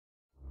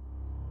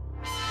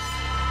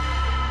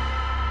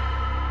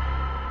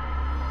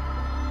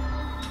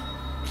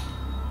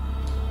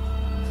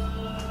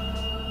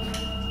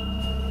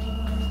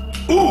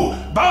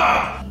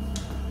Bob!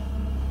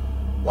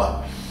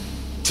 What?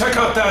 Check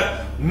out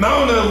that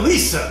Mona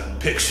Lisa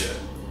picture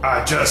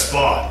I just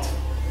bought.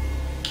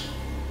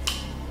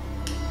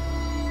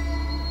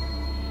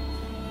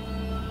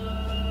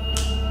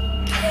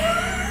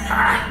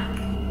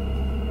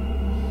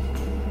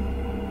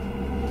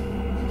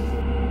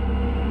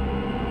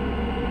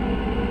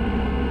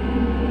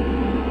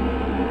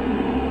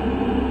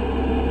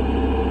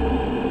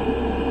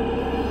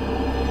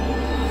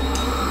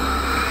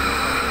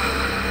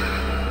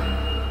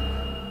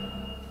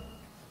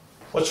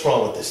 What's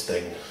wrong with this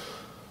thing?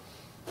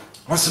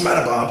 What's the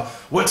matter, Bob?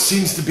 What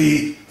seems to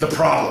be the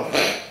problem?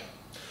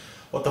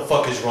 What the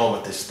fuck is wrong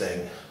with this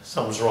thing?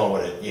 Something's wrong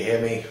with it, you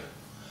hear me?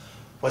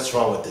 What's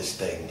wrong with this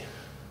thing?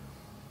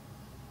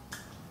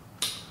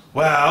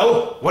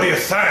 Well, what do you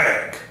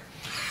think?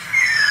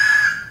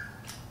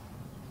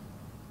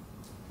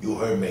 You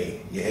heard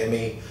me, you hear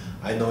me?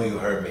 I know you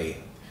heard me.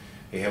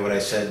 You hear what I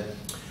said?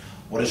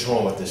 What is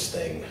wrong with this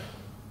thing?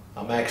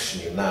 I'm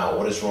asking you now,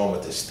 what is wrong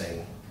with this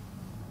thing?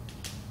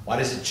 Why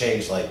does it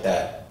change like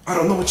that? I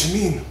don't know what you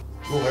mean.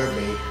 You heard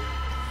me.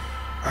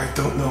 I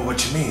don't know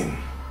what you mean.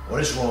 What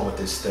is wrong with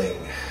this thing?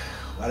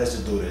 Why does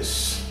it do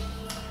this?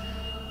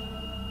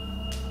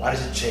 Why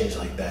does it change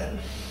like that?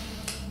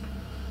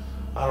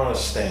 I don't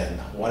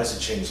understand. Why does it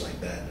change like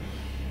that?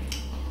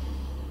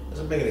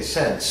 Doesn't make any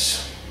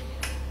sense.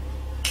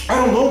 I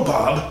don't know,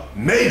 Bob.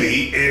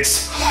 Maybe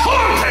it's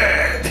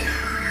haunted!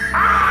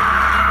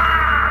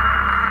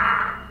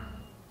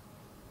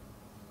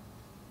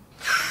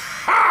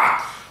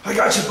 I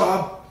got you,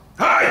 Bob.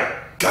 I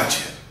got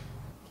you.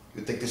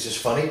 You think this is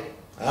funny?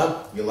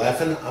 Huh? You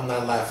laughing? I'm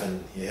not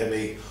laughing. You hear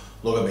me?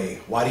 Look at me.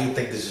 Why do you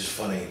think this is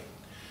funny?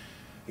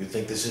 You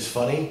think this is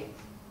funny?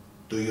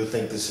 Do you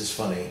think this is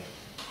funny?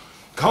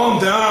 Calm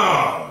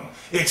down.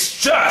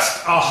 It's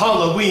just a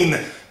Halloween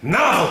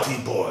novelty,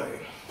 boy.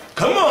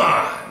 Come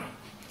on.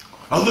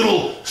 A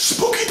little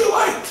spooky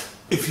delight,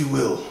 if you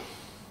will.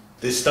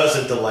 This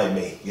doesn't delight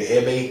me. You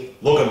hear me?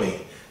 Look at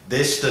me.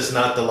 This does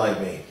not delight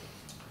me.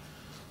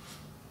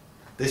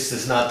 This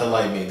does not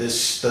delight me.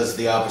 This does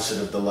the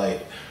opposite of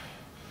delight.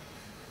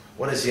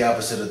 What is the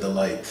opposite of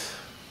delight?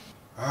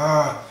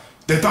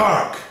 The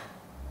dark.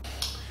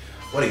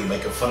 What, are you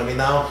making fun of me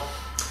now?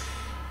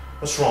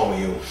 What's wrong with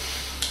you?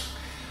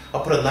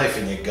 I'll put a knife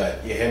in your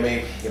gut. You hear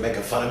me? You're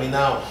making fun of me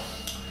now?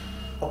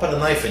 I'll put a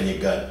knife in your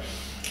gut.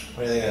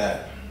 What do you think of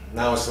that?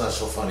 Now it's not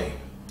so funny.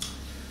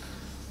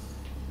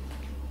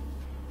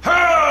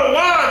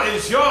 What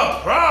is your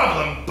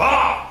problem,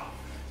 Bob?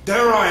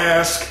 Dare I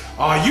ask,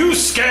 are you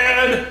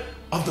scared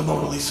of the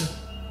Mona Lisa?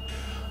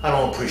 I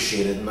don't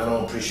appreciate it, and I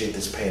don't appreciate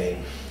this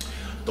painting.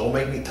 Don't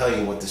make me tell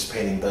you what this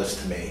painting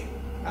does to me.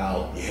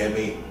 Al, you hear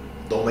me?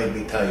 Don't make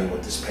me tell you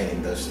what this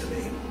painting does to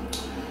me.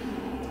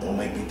 Don't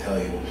make me tell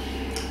you.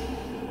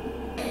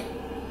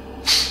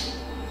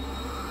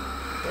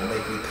 Don't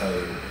make me tell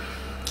you.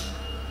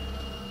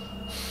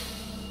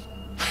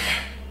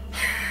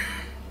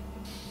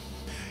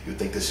 You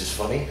think this is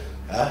funny?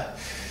 Huh?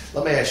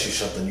 Let me ask you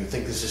something. You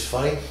think this is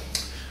funny?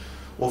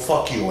 Well,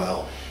 fuck you,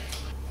 Al.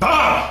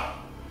 Bob!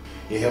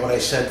 You hear what I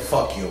said?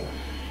 Fuck you.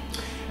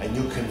 And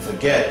you can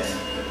forget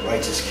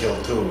Righteous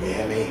Kill too, you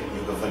hear me?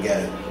 You can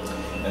forget it.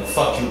 And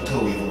fuck you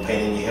too, evil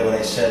painting. You hear what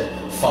I said?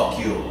 Fuck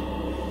you.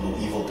 You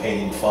evil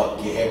painting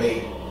fuck. You hear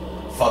me?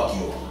 Fuck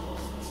you.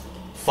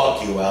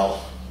 Fuck you, Al.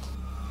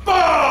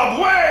 Bob,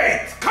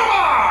 wait! Come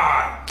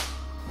on!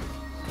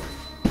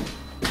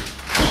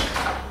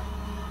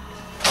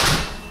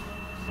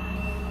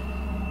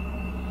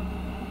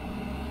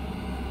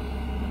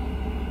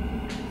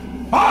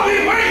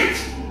 Bobby, wait!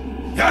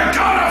 You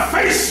gotta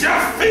face your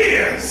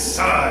fears,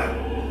 son!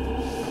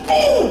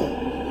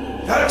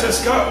 Oh! That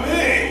just got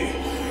me!